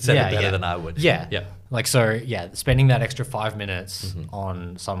mouth, but it said it better than I would. Yeah. Like, so spending that extra 5 minutes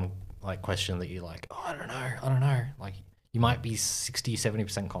on some like question that you're like, oh, I don't know. Like, you might be 60,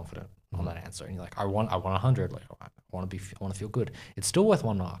 70% confident on that answer, and you're like, I want 100. Like, I want to feel good. It's still worth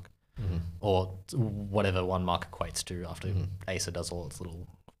 1 mark, or whatever 1 mark equates to after ACER does all its little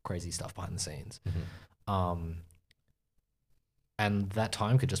crazy stuff behind the scenes. And that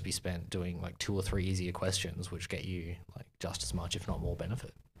time could just be spent doing like 2 or 3 easier questions, which get you like just as much, if not more,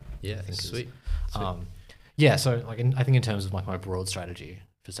 benefit. Yeah, I think sweet. So like I think in terms of like my broad strategy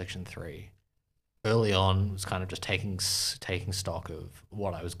for section 3, early on was kind of just taking stock of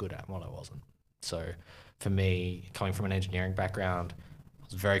what I was good at and what I wasn't. So for me, coming from an engineering background, I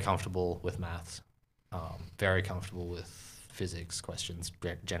was very comfortable with maths, very comfortable with physics questions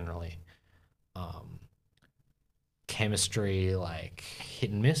generally. Chemistry, like hit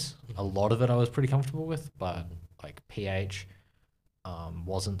and miss. A lot of it I was pretty comfortable with, but like pH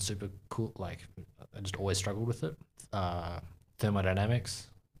wasn't super cool. Like, I just always struggled with it. Thermodynamics,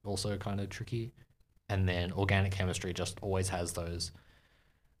 also kind of tricky. And then organic chemistry just always has those.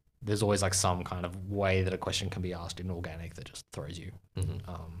 There's always like some kind of way that a question can be asked in organic that just throws you.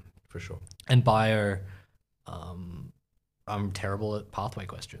 For sure. And bio, I'm terrible at pathway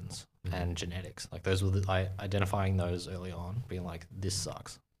questions and genetics. Like, those were identifying those early on, being like, this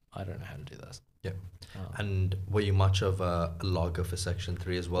sucks. I don't know how to do this. Yeah. And were you much of a logger for section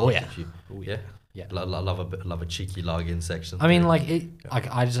 3 as well? Oh yeah. Yeah. Love a cheeky log in section 3. I mean, like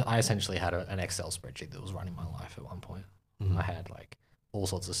I essentially had an Excel spreadsheet that was running my life at one point. I had like all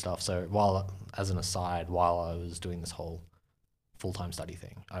sorts of stuff. So as an aside, while I was doing this whole full-time study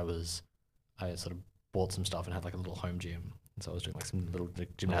thing, I sort of bought some stuff and had like a little home gym. And so I was doing like some little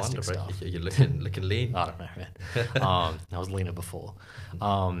gymnastic stuff. You're looking lean. I don't know, man. I was leaner before.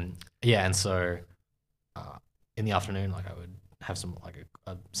 And so in the afternoon, like, I would have some like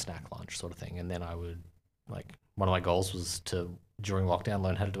a snack lunch sort of thing, and then I would, like, one of my goals was to, during lockdown,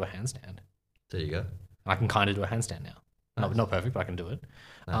 learn how to do a handstand. There you go. I can kind of do a handstand now. Nice. Not perfect, but I can do it.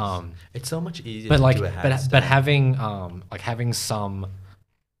 Nice. It's so much easier to do a handstand. But having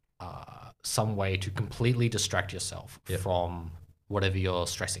some way to completely distract yourself from whatever you're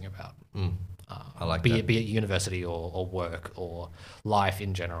stressing about. I like that. Be it university or work or life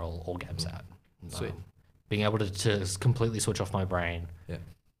in general or GAMSAT. Sweet. Being able to completely switch off my brain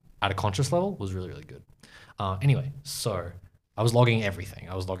at a conscious level was really, really good. Anyway, so I was logging everything.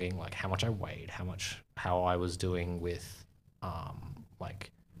 I was logging like how much I weighed, how I was doing with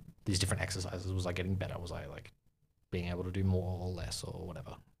like these different exercises. Was I getting better? Was I like being able to do more or less or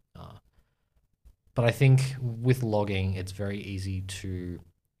whatever? But I think with logging, it's very easy to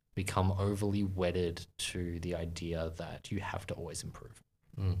become overly wedded to the idea that you have to always improve.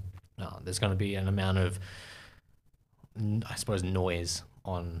 There's going to be an amount of, I suppose, noise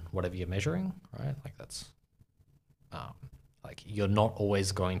on whatever you're measuring, right? Like, that's like, you're not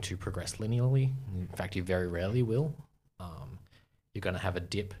always going to progress linearly. In fact, you very rarely will. You're going to have a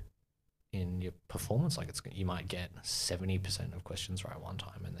dip in your performance. Like you might get 70% of questions right one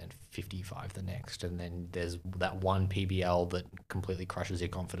time and then 55 the next, and then there's that one PBL that completely crushes your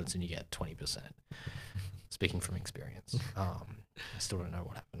confidence and you get 20%. Speaking from experience, I still don't know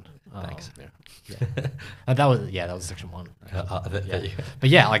what happened. Thanks. Yeah. That was section 1. But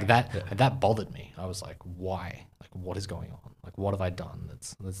yeah, like that bothered me. I was like, why? Like, what is going on? Like, what have I done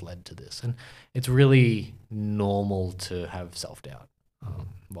that's led to this? And it's really normal to have self-doubt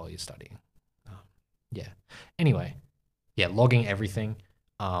while you're studying. Anyway, logging everything.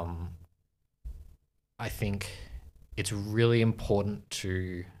 I think it's really important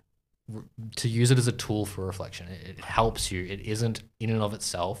to use it as a tool for reflection. It helps you. It isn't in and of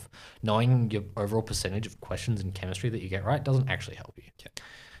itself. Knowing your overall percentage of questions in chemistry that you get right doesn't actually help you. Yeah.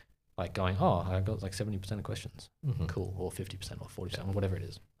 Like going, I got like 70% of questions. Cool. Or 50% or 40%, whatever it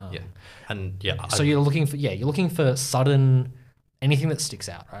is. So you're looking for sudden, anything that sticks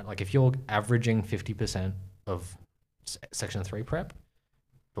out, right? Like if you're averaging 50% of section 3 prep,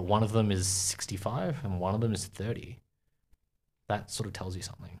 but one of them is 65 and one of them is 30, that sort of tells you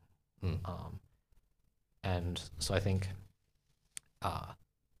something. And so I think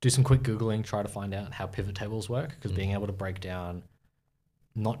do some quick Googling, try to find out how pivot tables work, because being able to break down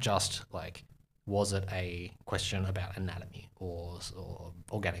not just like, was it a question about anatomy or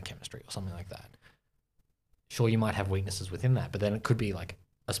organic chemistry or something like that? Sure, you might have weaknesses within that, but then it could be like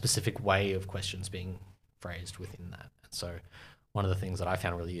a specific way of questions being phrased within that. And so one of the things that I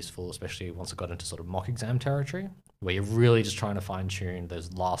found really useful, especially once I got into sort of mock exam territory, where you're really just trying to fine tune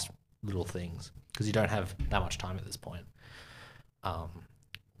those last little things, because you don't have that much time at this point,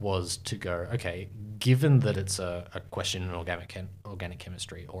 was to go, okay, given that it's a question in organic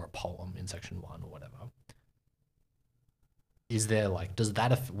chemistry or a poem in section 1 or whatever, is there like,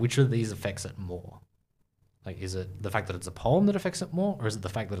 which of these affects it more? Like, is it the fact that it's a poem that affects it more, or is it the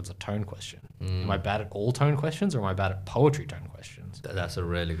fact that it's a tone question? Am I bad at all tone questions, or am I bad at poetry tone questions? That's a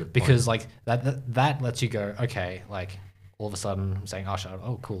really good point. Because like that lets you go, okay, like all of a sudden I'm saying,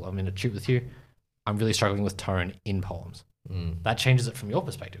 oh cool, I'm in a tube with you. I'm really struggling with tone in poems. That changes it from your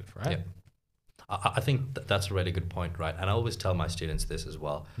perspective, right? Yeah. I think that's a really good point, right? And I always tell my students this as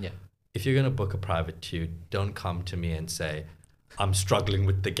well. Yeah. If you're going to book a private tute, don't come to me and say, I'm struggling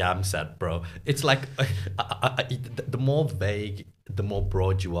with the GAMSAT, bro. It's like the more vague, the more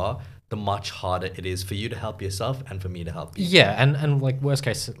broad you are, the much harder it is for you to help yourself and for me to help you. Yeah, and like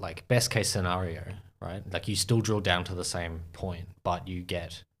best case scenario, right? Like you still drill down to the same point, but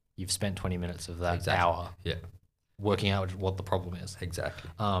you've spent 20 minutes of that hour working out what the problem is.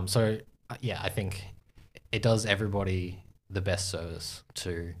 Exactly. So I think it does everybody the best service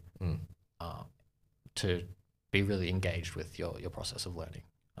to be really engaged with your process of learning,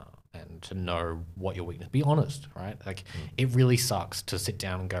 and to know what your weakness. Be honest, right? Like it really sucks to sit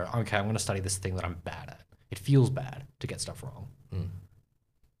down and go, okay, I'm going to study this thing that I'm bad at. It feels bad to get stuff wrong.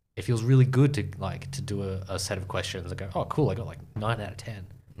 It feels really good to do a set of questions and go, oh cool, I got like 9 out of 10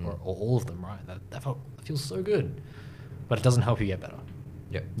 or all of them right. That feels so good, but it doesn't help you get better.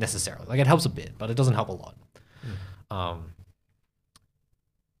 Yeah, necessarily. Like it helps a bit, but it doesn't help a lot.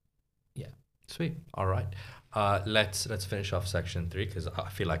 Sweet. All right. Let's finish off section 3, because I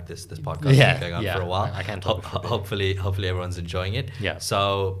feel like this podcast is going on for a while. I can talk for a bit. Hopefully everyone's enjoying it. Yeah.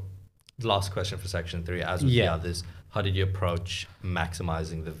 So last question for section 3, as with the others, how did you approach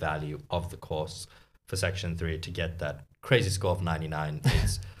maximizing the value of the course for section 3 to get that crazy score of 99?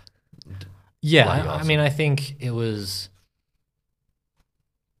 It's awesome. I mean, I think it was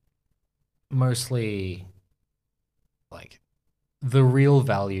mostly like the real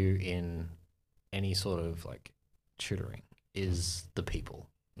value in any sort of like tutoring is the people.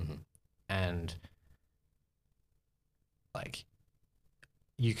 And like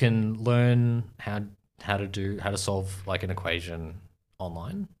you can learn how to solve like an equation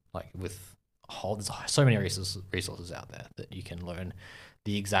online, like with there's so many resources out there that you can learn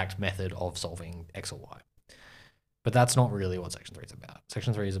the exact method of solving X or Y. But that's not really what section 3 is about.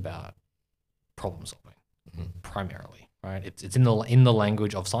 Section 3 is about problem solving primarily. Right, it's in the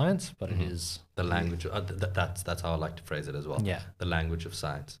language of science, but it is the language. That's how I like to phrase it as well. Yeah, the language of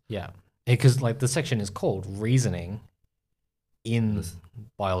science. Yeah, because like the section is called reasoning in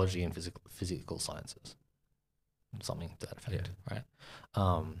biology and physical sciences, something to that effect. Right.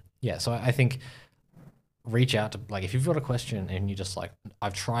 So I think reach out to, like, if you've got a question and you're just like,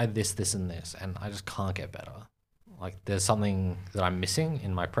 I've tried this, and this, and I just can't get better. Like there's something that I'm missing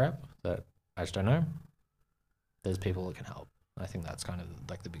in my prep that I just don't know. There's people that can help. I think that's kind of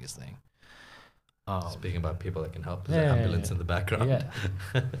like the biggest thing. Speaking about people that can help, there's an ambulance in the background. Yeah.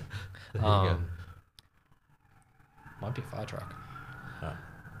 There you go. Might be a fire truck.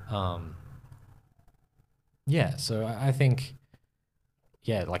 Yeah, so I think,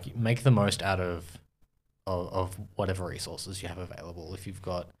 yeah, like make the most out of whatever resources you have available. If you've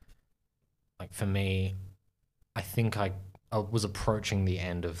got, like for me, I think I was approaching the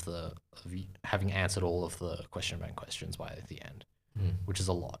end of having answered all of the question bank questions by the end, which is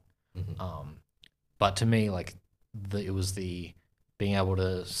a lot. But to me, like it was the being able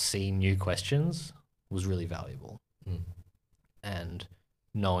to see new questions was really valuable, and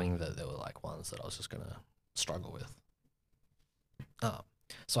knowing that there were like ones that I was just gonna struggle with.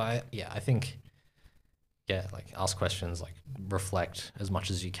 So I think, yeah, like ask questions, like reflect as much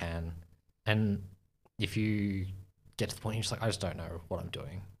as you can, and if you get to the point you're just like, I just don't know what I'm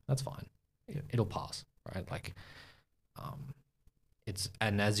doing, that's fine. It'll pass, right? Like,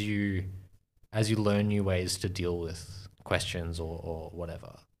 and as you learn new ways to deal with questions or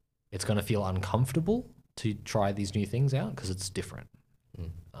whatever, it's going to feel uncomfortable to try these new things out because it's different.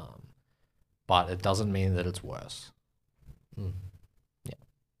 But it doesn't mean that it's worse. Yeah.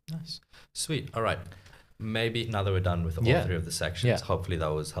 Nice. Sweet. All right. Maybe now that we're done with all three of the sections, hopefully that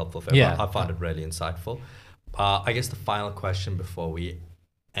was helpful for everyone. I found it really insightful. I guess the final question before we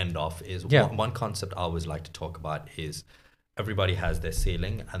end off is one concept I always like to talk about is everybody has their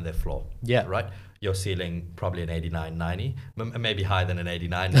ceiling and their floor. Yeah. Right? Your ceiling, probably an 89, 90, maybe higher than an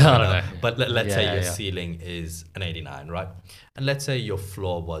 89. I don't know. But let's say your ceiling is an 89, right? And let's say your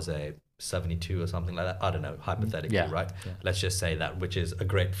floor was a 72 or something like that. I don't know, hypothetically, right? Yeah. Let's just say that, which is a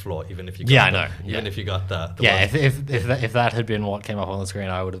great floor, even if you got if you got the if that had been what came up on the screen,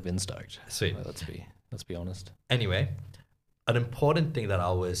 I would have been stoked. Sweet. Let's be honest. Anyway, an important thing that I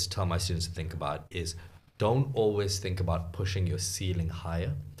always tell my students to think about is don't always think about pushing your ceiling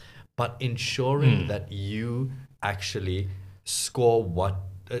higher, but ensuring that you actually score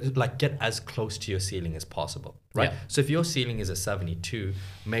get as close to your ceiling as possible, right? Yeah. So if your ceiling is a 72,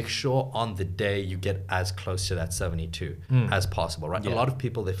 make sure on the day you get as close to that 72 as possible, right? Yeah. A lot of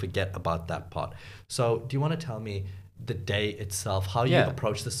people, they forget about that part. So do you want to tell me the day itself, how you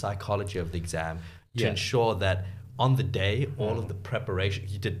approach the psychology of the exam to ensure that on the day, all of the preparation,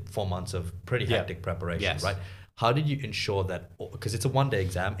 you did 4 months of pretty hectic preparation, right? How did you ensure that, because it's a one-day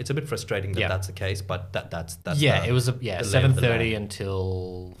exam, it's a bit frustrating that that's the case, but that's it was 7:30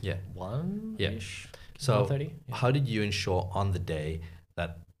 until 1-ish. So 1:30, how did you ensure on the day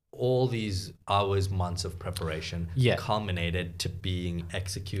that all these hours, months of preparation culminated to being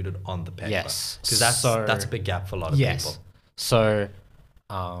executed on the paper? Yes. Because that's a big gap for a lot of people. So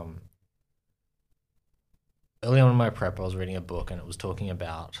early on in my prep, I was reading a book and it was talking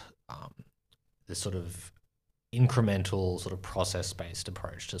about this sort of incremental sort of process-based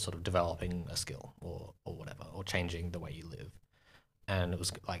approach to sort of developing a skill or whatever, or changing the way you live. And it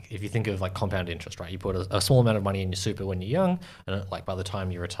was like, if you think of like compound interest, right? You put a small amount of money in your super when you're young, and like by the time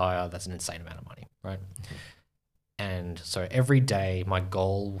you retire, that's an insane amount of money, right? And so every day, my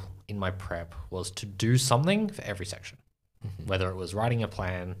goal in my prep was to do something for every section, whether it was writing a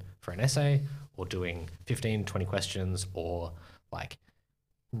plan for an essay or doing 15, 20 questions, or like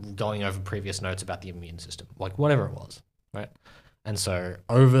going over previous notes about the immune system, like whatever it was, right? And so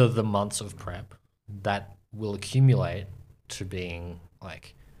over the months of prep, that will accumulate to being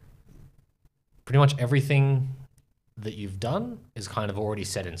like pretty much everything that you've done is kind of already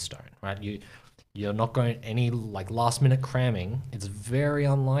set in stone, right? You're not going any like last minute cramming. It's very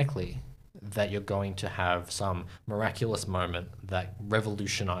unlikely that you're going to have some miraculous moment that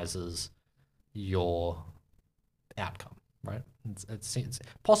revolutionizes your outcome, right? It's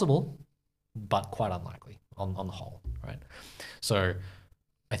possible, but quite unlikely on the whole, right? So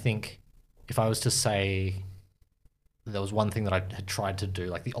I think if I was to say there was one thing that I had tried to do,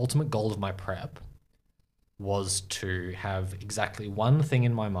 like the ultimate goal of my prep was to have exactly one thing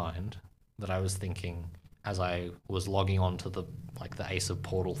in my mind that I was thinking as I was logging on to the ACE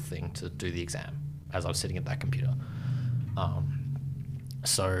portal thing to do the exam as I was sitting at that computer.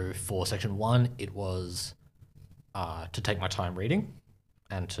 So for section 1, it was to take my time reading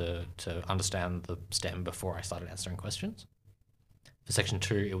and to understand the STEM before I started answering questions. For section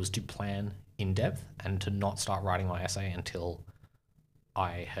 2, it was to plan in depth and to not start writing my essay until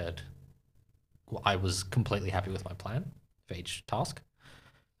I was completely happy with my plan for each task.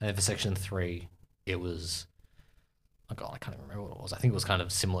 And then for section 3, it was, oh God, I can't even remember what it was. I think it was kind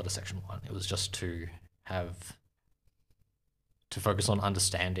of similar to section 1. It was just to focus on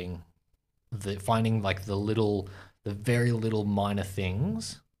understanding finding like the very little minor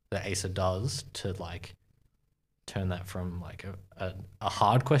things that ACE does to like turn that from like a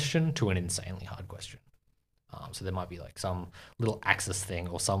hard question to an insanely hard question. So there might be like some little axis thing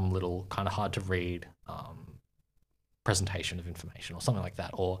or some little kind of hard to read presentation of information or something like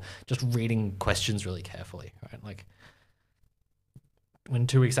that, or just reading questions really carefully, right? Like when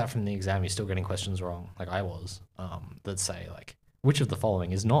 2 weeks out from the exam, you're still getting questions wrong, like I was, that say like, which of the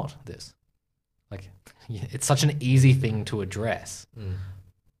following is not this? Like, it's such an easy thing to address,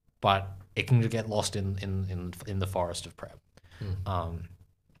 but it can get lost in the forest of prep.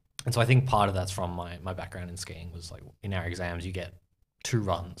 And so I think part of that's from my background in skiing was like in our exams, you get 2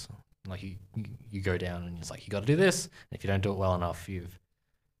 runs. Like you go down and it's like, you got to do this. And if you don't do it well enough, you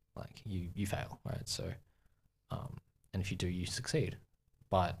fail, right? So, and if you do, you succeed.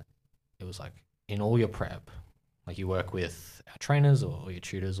 But it was like in all your prep, like you work with our trainers or your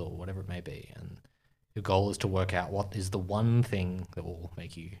tutors or whatever it may be. And your goal is to work out what is the one thing that will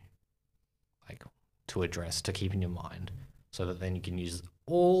make you like to address, to keep in your mind, so that then you can use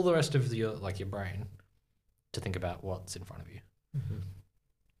all the rest of your brain to think about what's in front of you.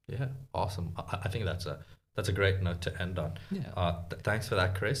 Yeah, awesome. I think that's a great note to end on. Yeah. Thanks for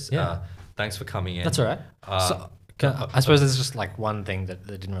that, Chris. Yeah. Thanks for coming in. That's all right. I suppose there's just like one thing that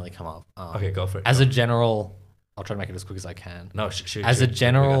didn't really come up. Okay, go for it. As a general, I'll try to make it as quick as I can. No, shoot. As a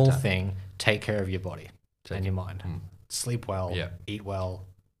general thing, take care of your body and your mind. Sleep well, eat well.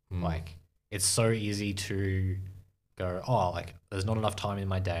 Like, it's so easy to go, oh, like, there's not enough time in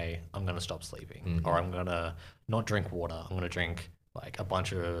my day, I'm going to stop sleeping. Or I'm going to not drink water, I'm going to drink like a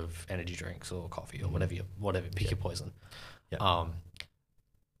bunch of energy drinks or coffee or whatever, pick your poison. Yeah.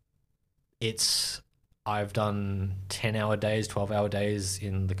 I've done 10-hour days, 12-hour days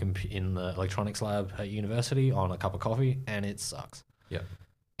in the electronics lab at university on a cup of coffee, and it sucks. Yeah.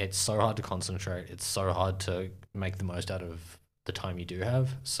 It's so hard to concentrate. It's so hard to make the most out of the time you do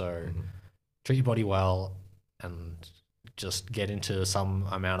have. So treat your body well and just get into some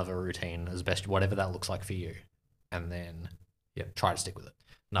amount of a routine as best, whatever that looks like for you. And then try to stick with it.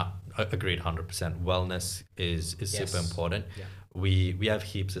 No, agreed 100%. Wellness is super important. Yeah. We have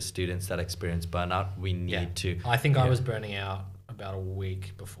heaps of students that experience burnout. We need to... I think I was burning out about a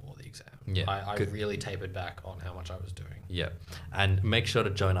week before the exam. Yeah. I really tapered back on how much I was doing. Yeah. And make sure to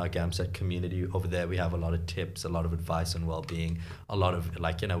join our GAMSAT community. Over there, we have a lot of tips, a lot of advice on well-being, a lot of,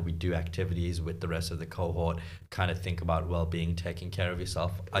 like, we do activities with the rest of the cohort, kind of think about well-being, taking care of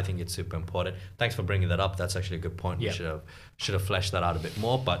yourself. I think it's super important. Thanks for bringing that up. That's actually a good point. Yeah. We should have fleshed that out a bit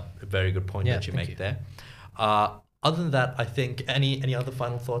more, but a very good point that you make there. Other than that, I think any other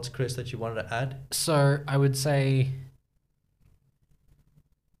final thoughts, Chris, that you wanted to add? So I would say,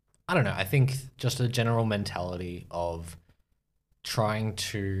 I don't know, I think just a general mentality of trying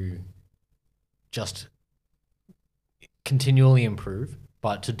to just continually improve,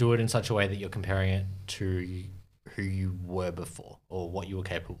 but to do it in such a way that you're comparing it to who you were before or what you were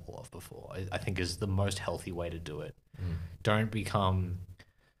capable of before, I think is the most healthy way to do it. Don't become...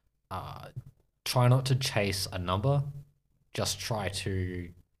 try not to chase a number. Just try to,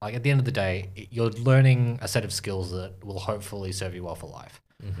 like, at the end of the day, you're learning a set of skills that will hopefully serve you well for life.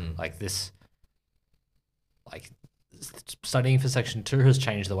 Like this, like studying for Section 2 has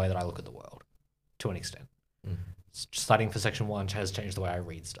changed the way that I look at the world to an extent. Studying for Section 1 has changed the way I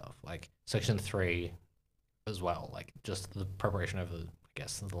read stuff. Like Section 3 as well, like just the preparation over, I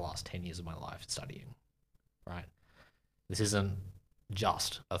guess, the last 10 years of my life studying, right? This isn't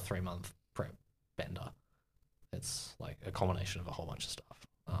just a 3-month prep bender. It's like a combination of a whole bunch of stuff.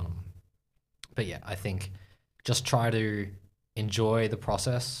 But yeah, I think just try to enjoy the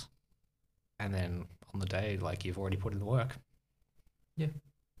process, and then on the day, like, you've already put in the work. Yeah.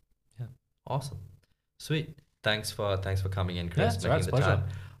 Awesome. Sweet. Thanks for coming in, Chris. Yeah, it's a pleasure.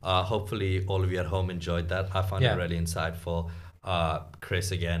 Hopefully all of you at home enjoyed that. I found it really insightful.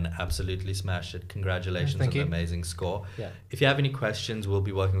 Chris, again, absolutely smashed it. Congratulations on the amazing score. Yeah. If you have any questions, we'll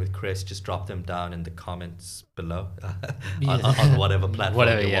be working with Chris. Just drop them down in the comments below on whatever platform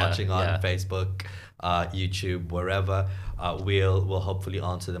you're watching on, Facebook, YouTube, wherever. We'll hopefully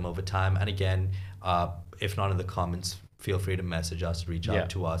answer them over time. And again, if not in the comments, feel free to message us, reach out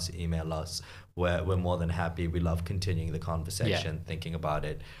to us, email us. We're more than happy. We love continuing the conversation, thinking about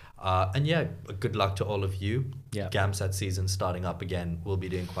it. And good luck to all of you. GAMSAT season starting up again. We'll be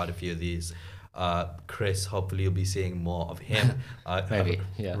doing quite a few of these. Chris, hopefully you'll be seeing more of him. Maybe.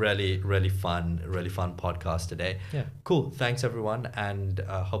 Really fun podcast today. Cool. Thanks everyone, and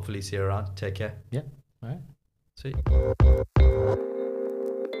hopefully see you around. Take care. All right. Sweet.